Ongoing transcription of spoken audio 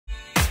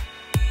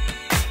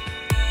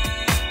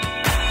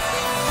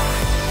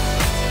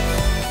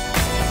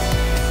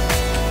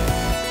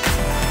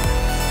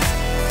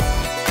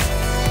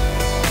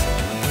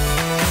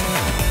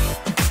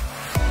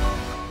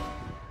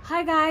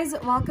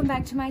welcome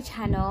back to my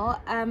channel.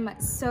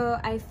 So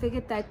I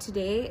figured that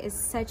today is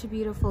such a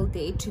beautiful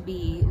day to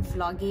be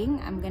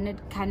vlogging. I'm gonna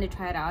kind of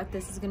try it out.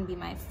 This is gonna be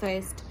my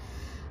first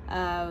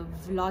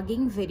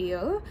vlogging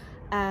video.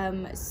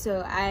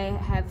 So I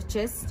have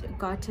just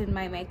gotten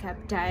my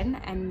makeup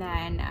done, and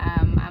then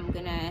I'm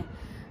gonna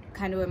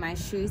kind of wear my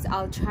shoes.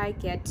 I'll try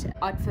get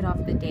outfit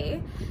of the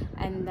day,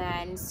 and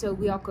then so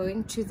we are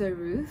going to the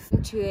roof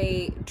to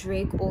a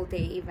Drake all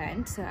day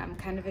event. So I'm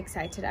kind of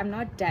excited. I'm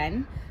not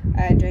done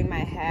doing my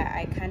hair.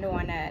 I kind of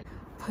want to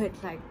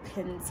put like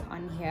pins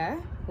on here,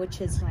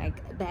 which is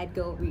like Bad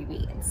Girl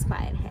Riri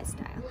inspired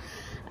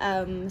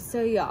hairstyle.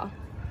 So yeah,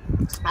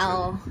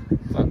 oh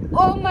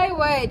my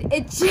word,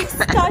 it just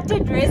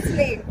started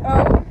wrestling.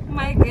 Oh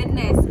my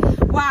goodness,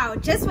 wow.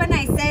 Just when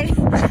I said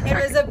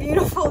it was a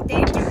beautiful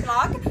day to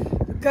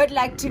vlog, good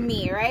luck to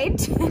me, right?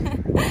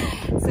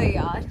 So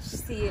yeah,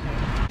 see you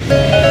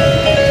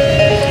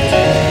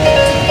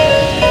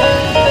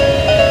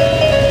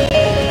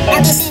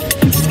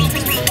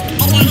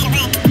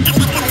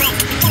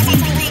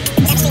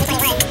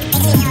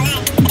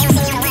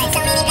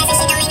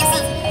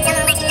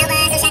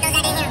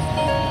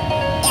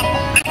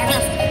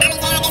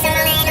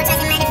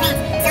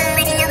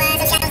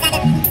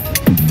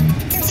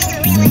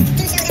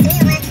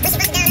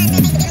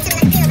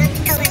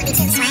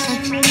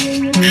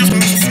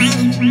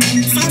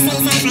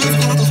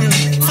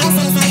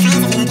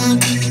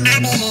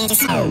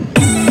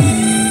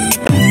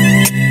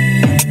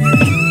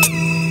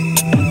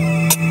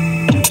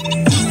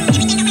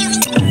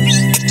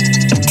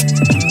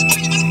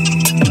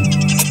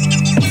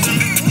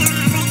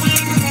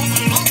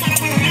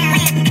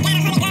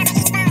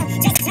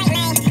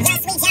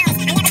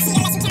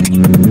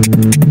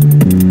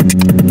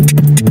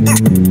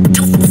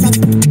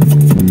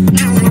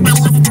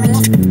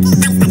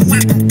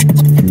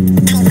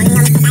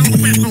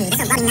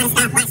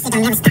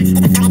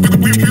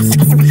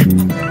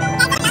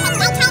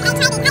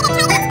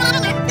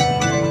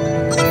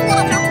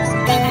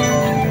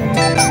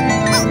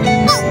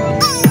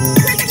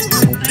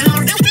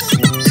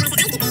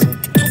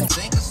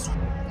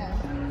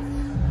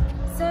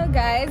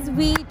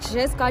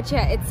just got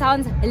here. It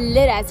sounds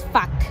lit as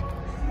fuck,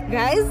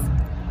 guys.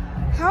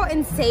 How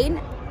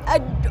insane!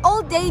 An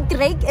all-day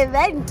Drake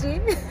event.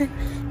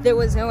 There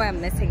was no way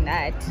I'm missing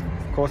that.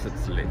 Of course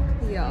it's lit.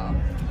 Yeah.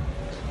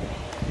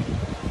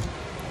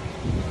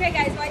 Okay,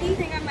 guys, what do you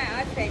think of my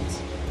outfit?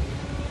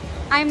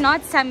 I'm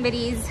not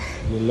somebody's.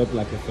 You look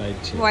like a side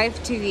chick.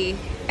 Wife to be.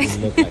 You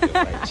look like a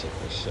side chick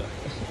for sure.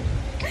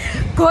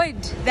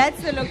 Good.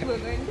 That's the look we're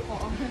going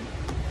for.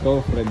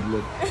 Girlfriend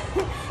look.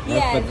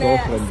 Yeah, the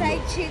girlfriend side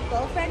look. Chick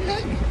girlfriend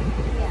look.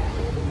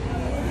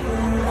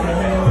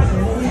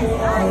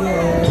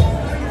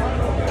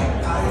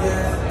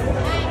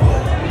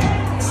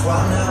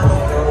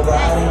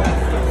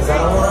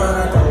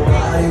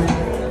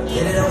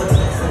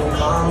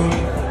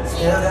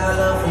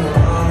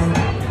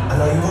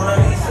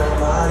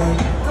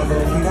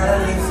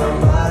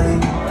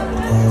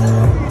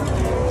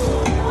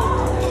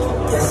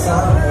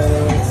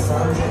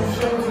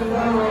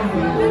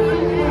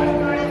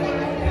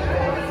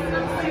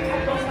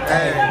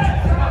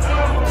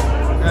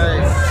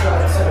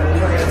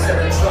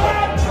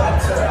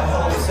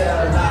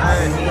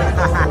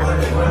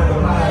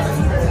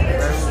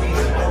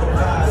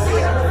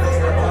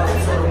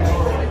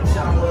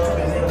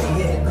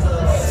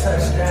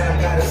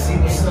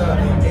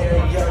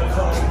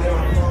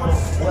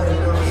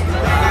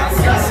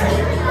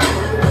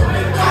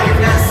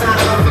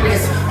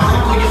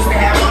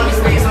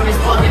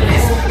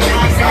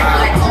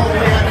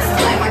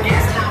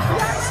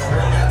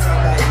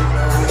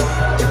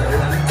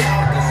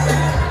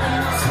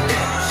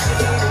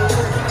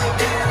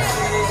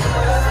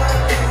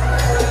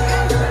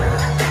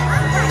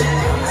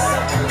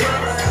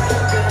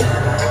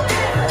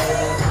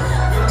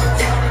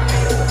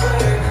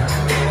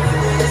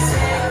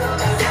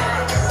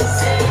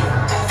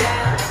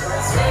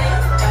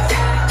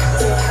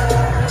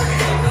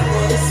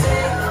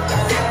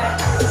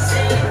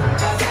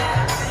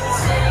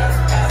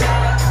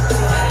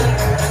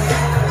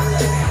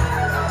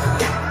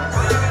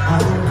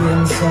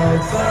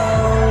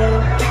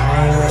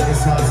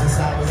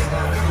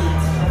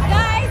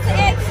 Guys,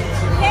 it's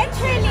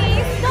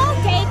literally still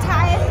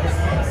daytime.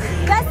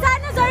 The sun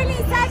is only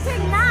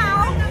setting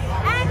now,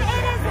 and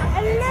it is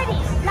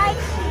litty, like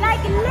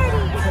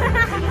litty.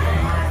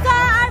 So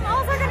I'm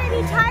also going to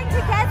be trying to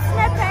get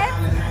snippets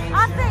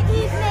of the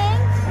evening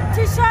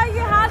to show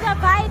you how the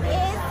vibe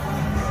is.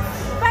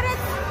 But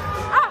it's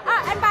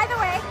and by the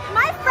way,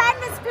 my friend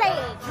is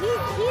playing.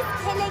 He's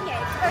killing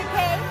it.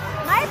 Okay,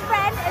 my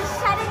friend is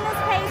shutting this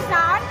place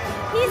down.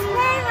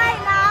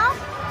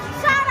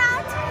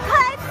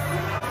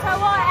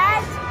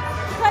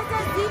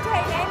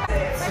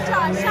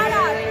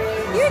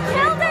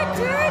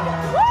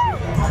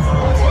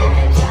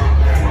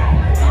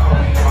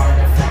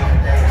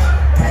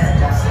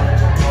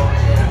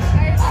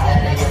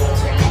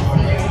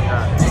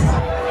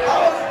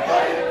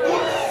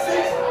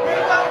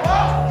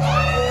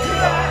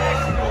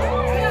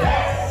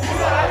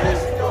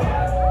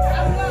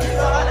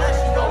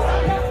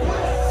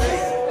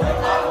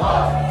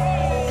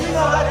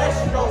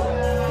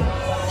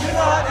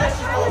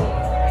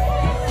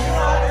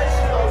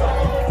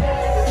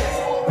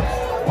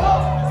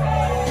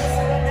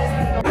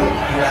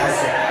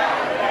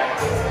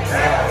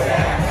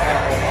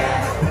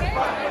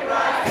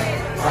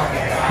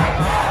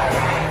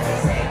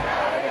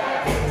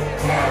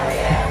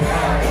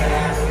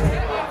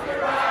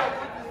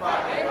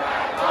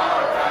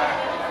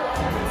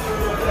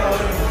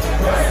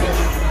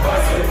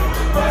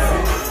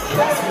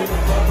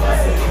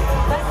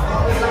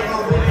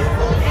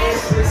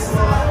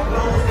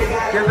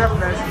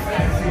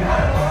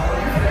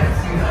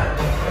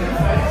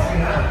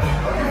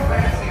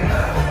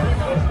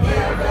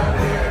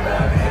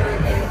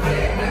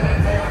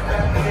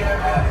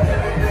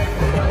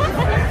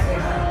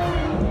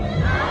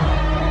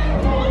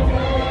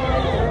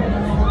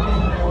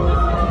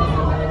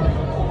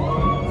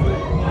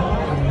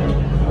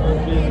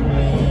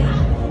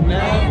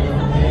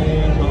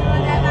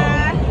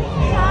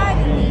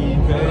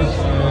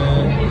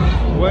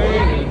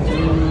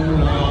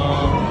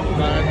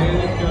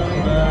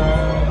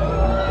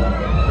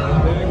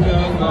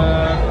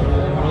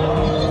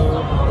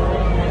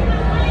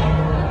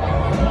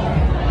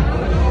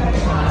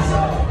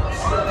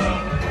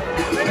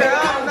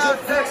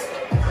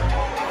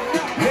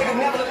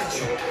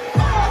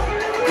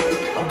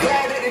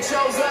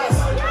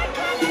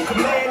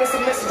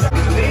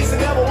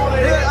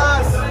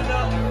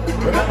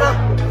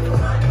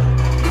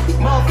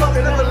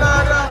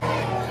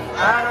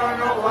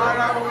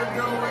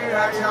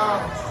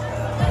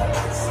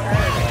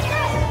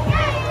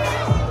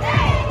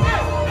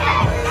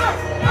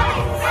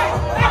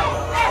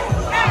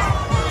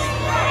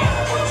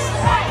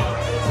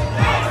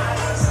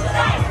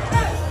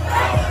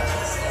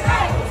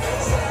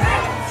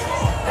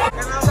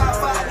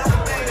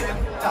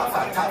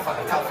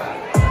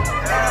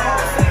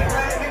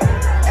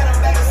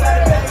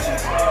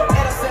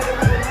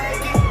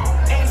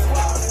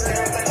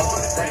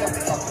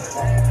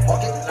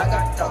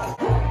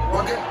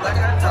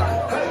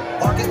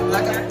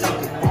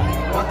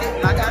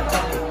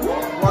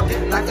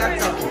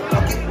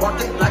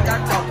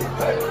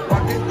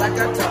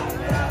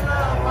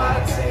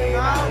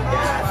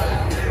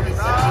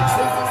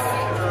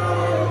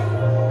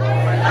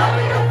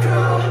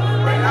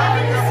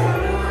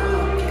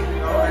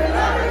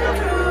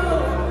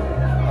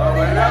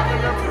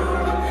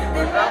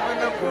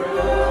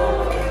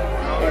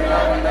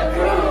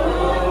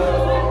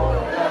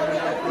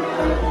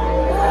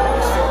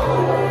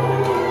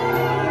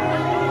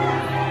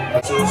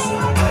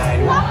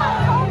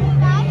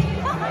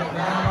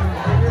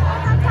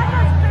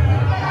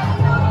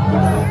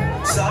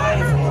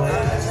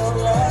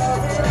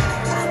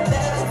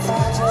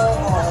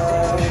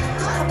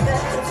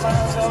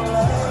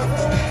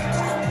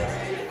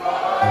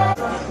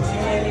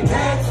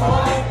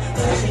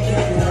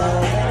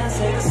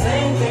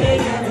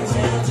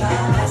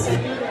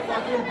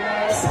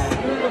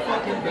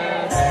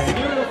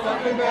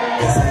 You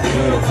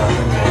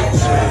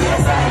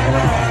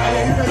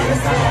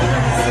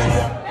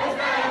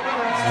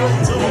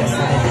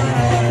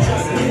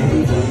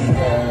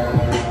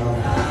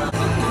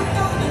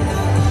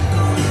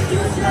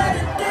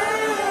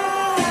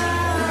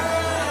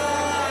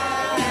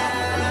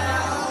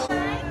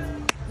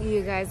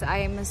guys, I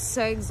am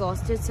so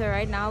exhausted, so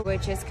right now we're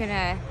just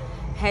gonna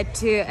head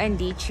to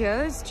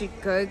Andicio's to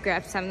go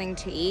grab something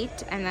to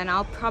eat, and then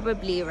I'll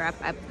probably wrap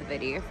up the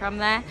video from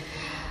there.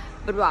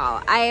 But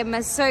wow, I am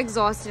so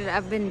exhausted.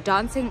 I've been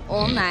dancing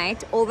all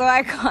night, although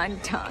I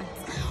can't dance.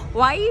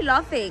 Why are you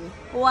laughing?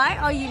 Why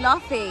are you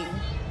laughing?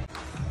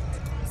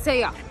 So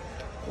yeah,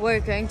 we're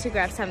going to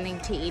grab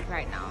something to eat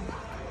right now.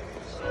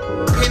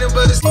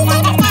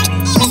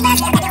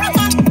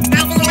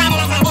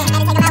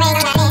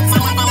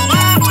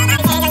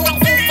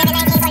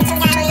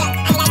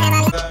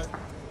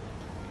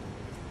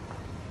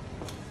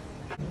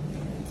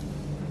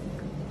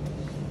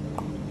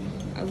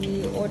 Are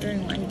we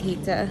ordering one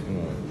pizza?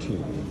 No,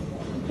 2.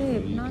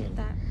 Babe, not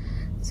that.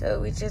 So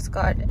we just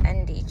got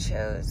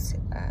Andicio's.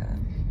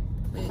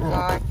 We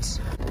got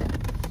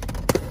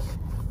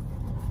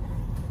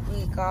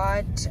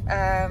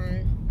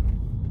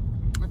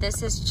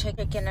this is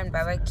chicken and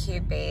barbecue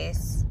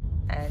base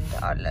and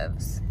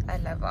olives. I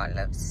love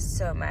olives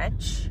so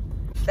much.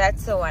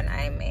 That's the one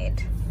I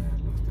made.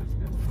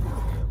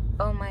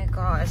 Oh my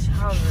gosh,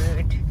 how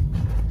rude.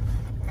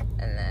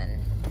 And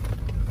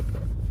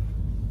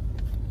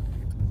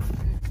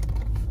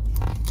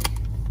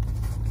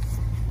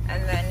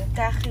then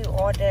Tachi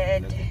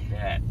ordered.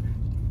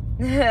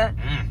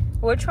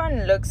 Which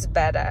one looks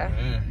better?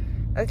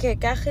 Okay,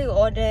 Kachi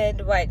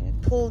ordered what?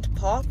 Pulled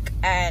pork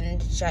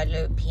and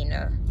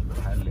jalapeno.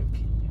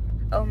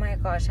 Oh my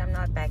gosh, I'm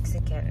not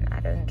Mexican. I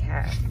don't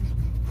care.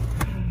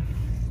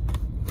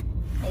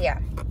 Yeah.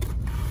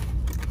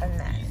 And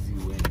then.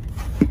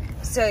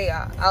 So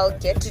yeah, I'll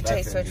get to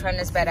taste which one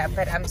is better.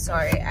 But I'm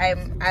sorry. I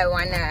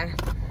wanna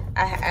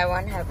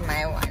have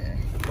my one.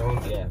 Oh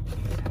yeah.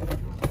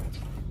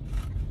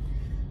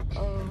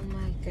 Oh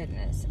my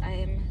goodness, I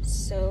am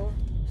so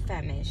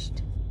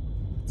famished.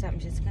 So I'm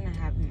just gonna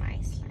have my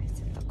slice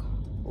in the car.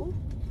 Ooh.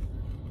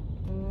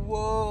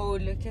 Whoa,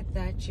 look at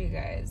that, you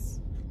guys.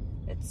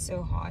 It's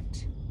so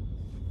hot.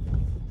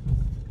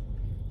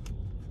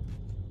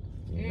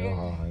 You know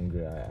how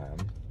hungry I am.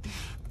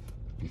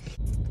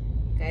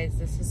 Guys,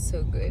 this is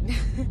so good.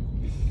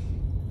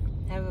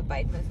 Have a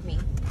bite with me.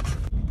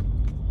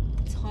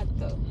 It's hot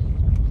though.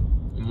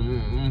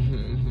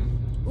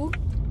 Ooh.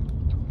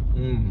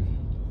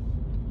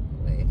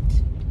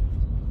 Wait.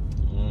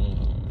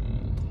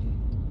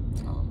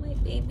 Oh, my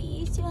baby,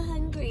 you're so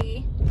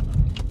hungry.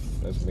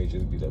 This may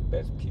just be the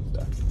best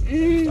pizza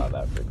in South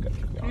Africa,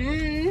 to be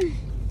honest.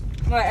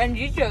 What,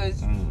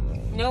 Andicio's?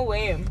 No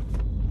way.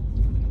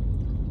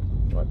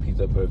 What,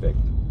 pizza perfect?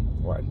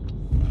 What?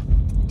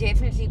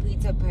 Definitely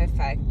pizza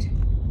perfect.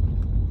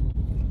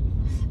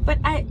 But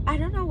I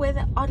don't know where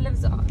the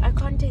olives are. I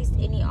can't taste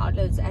any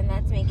olives, and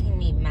that's making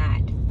me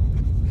mad.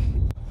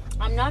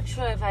 I'm not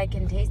sure if I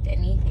can taste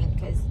anything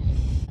because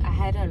I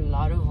had a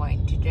lot of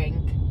wine to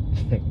drink.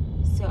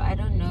 So I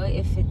don't know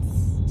if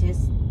it's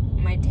just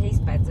my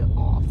taste buds are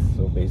off.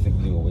 So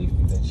basically always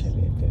be the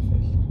chili and fish.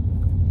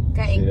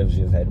 Okay. Should have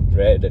just had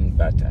bread and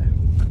butter.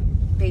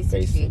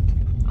 Basically.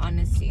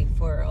 Honestly,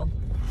 for real.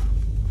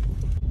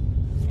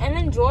 I'm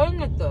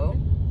enjoying it though.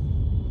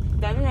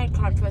 Doesn't that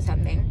count for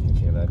something?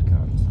 Okay, that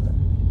counts.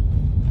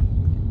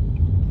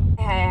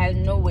 I had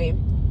no way.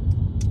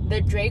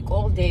 The Drake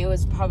all day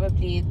was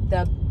probably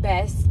the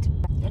best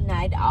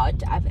night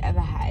out I've ever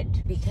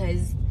had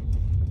because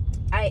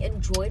I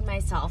enjoyed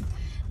myself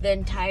the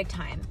entire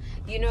time.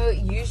 You know,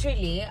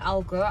 usually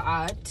I'll go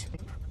out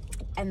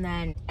and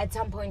then at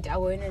some point I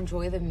won't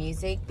enjoy the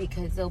music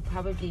because they'll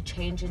probably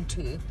change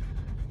into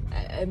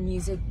a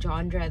music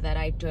genre that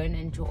I don't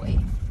enjoy.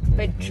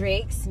 But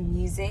Drake's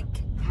music,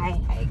 hi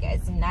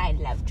guys, and I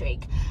love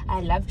Drake.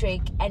 I love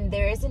Drake, and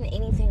there isn't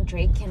anything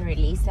Drake can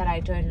release that I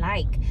don't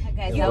like.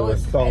 Guys, there were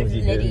songs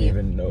you didn't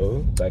even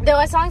know. There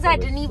were songs I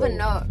didn't even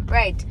know,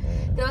 right?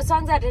 There were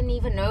songs I didn't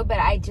even know, but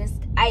I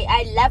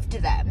loved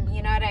them.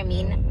 You know what I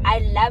mean? I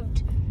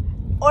loved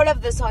all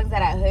of the songs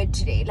that I heard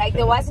today. Like,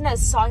 there wasn't a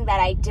song that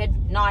I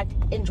did not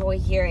enjoy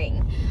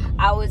hearing.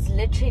 I was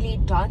literally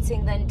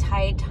dancing the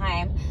entire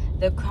time.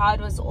 The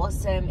crowd was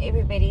awesome.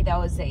 Everybody that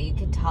was there, you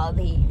could tell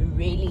they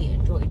really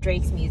enjoyed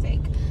Drake's music.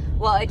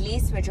 Well, at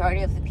least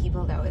majority of the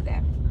people that were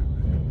there.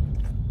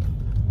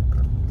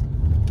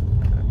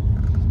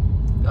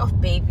 Oh,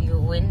 baby, your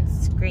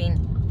windscreen.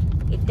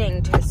 It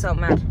dinged her so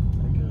mad.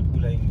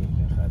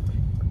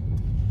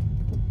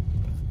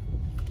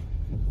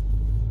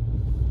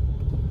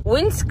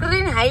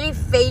 Windscreen highly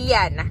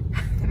failure.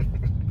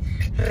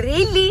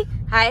 Really?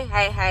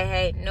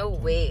 Hi. No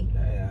way.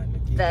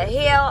 The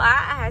hell?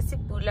 Has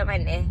pula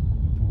mane.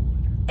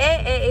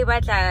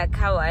 Batla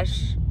car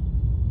wash.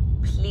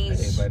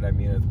 Please. But I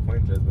mean, it's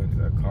pointless going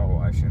to the car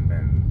wash and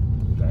then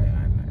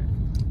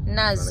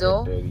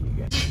Nazo.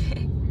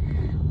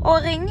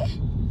 Oring.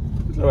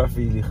 So I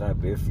feel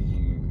like if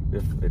you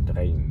if it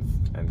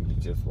rains and you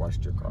just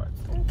washed your car.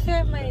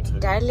 Okay, my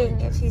darling,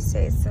 if you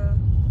say so.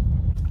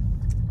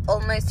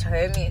 Almost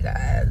home, you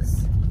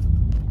guys.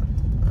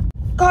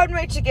 Can't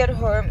wait to get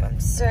home. I'm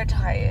so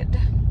tired.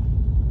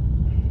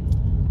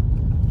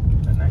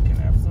 And I can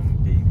have some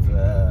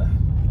pizza.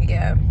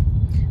 Yeah.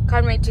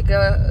 Can't wait to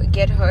go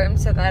get home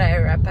so that I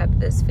wrap up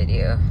this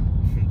video.